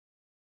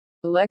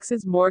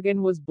Alexis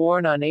Morgan was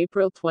born on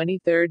April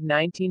 23,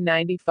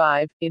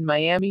 1995, in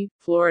Miami,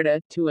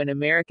 Florida, to an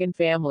American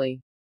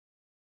family.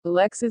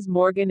 Alexis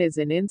Morgan is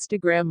an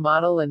Instagram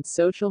model and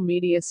social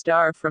media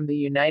star from the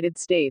United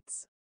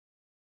States.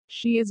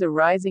 She is a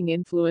rising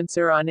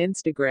influencer on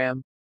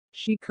Instagram.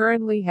 She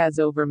currently has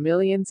over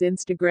millions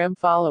Instagram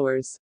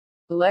followers.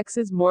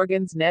 Alexis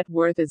Morgan's net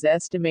worth is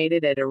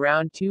estimated at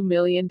around $2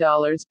 million.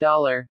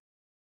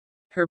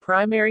 Her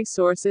primary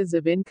sources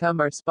of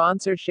income are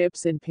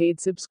sponsorships and paid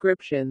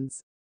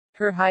subscriptions.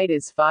 Her height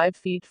is 5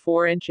 feet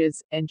 4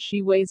 inches, and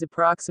she weighs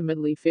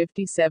approximately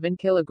 57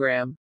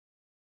 kilograms.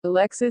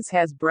 Alexis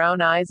has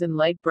brown eyes and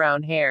light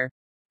brown hair.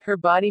 Her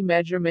body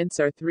measurements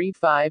are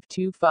 3'5"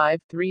 to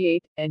 5'3",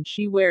 and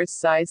she wears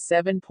size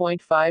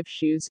 7.5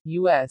 shoes,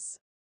 US.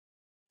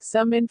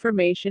 Some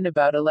information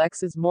about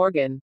Alexis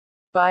Morgan.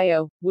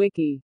 Bio,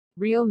 Wiki.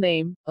 Real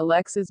name,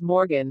 Alexis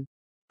Morgan.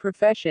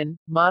 Profession,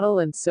 model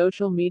and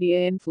social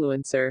media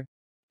influencer.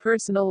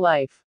 Personal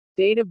life.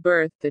 Date of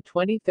birth, the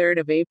 23rd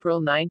of April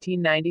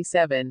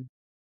 1997.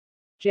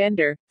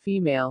 Gender,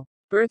 female.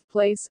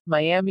 Birthplace,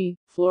 Miami,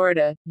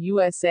 Florida,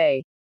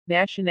 USA.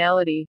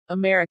 Nationality,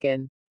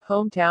 American.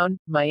 Hometown,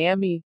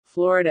 Miami,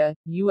 Florida,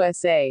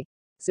 USA.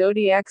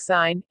 Zodiac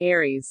sign,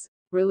 Aries.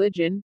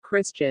 Religion,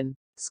 Christian.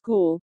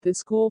 School, the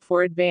School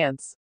for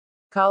Advance.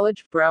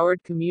 College,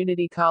 Broward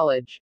Community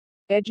College.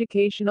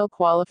 Educational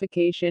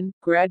qualification,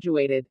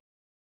 graduated.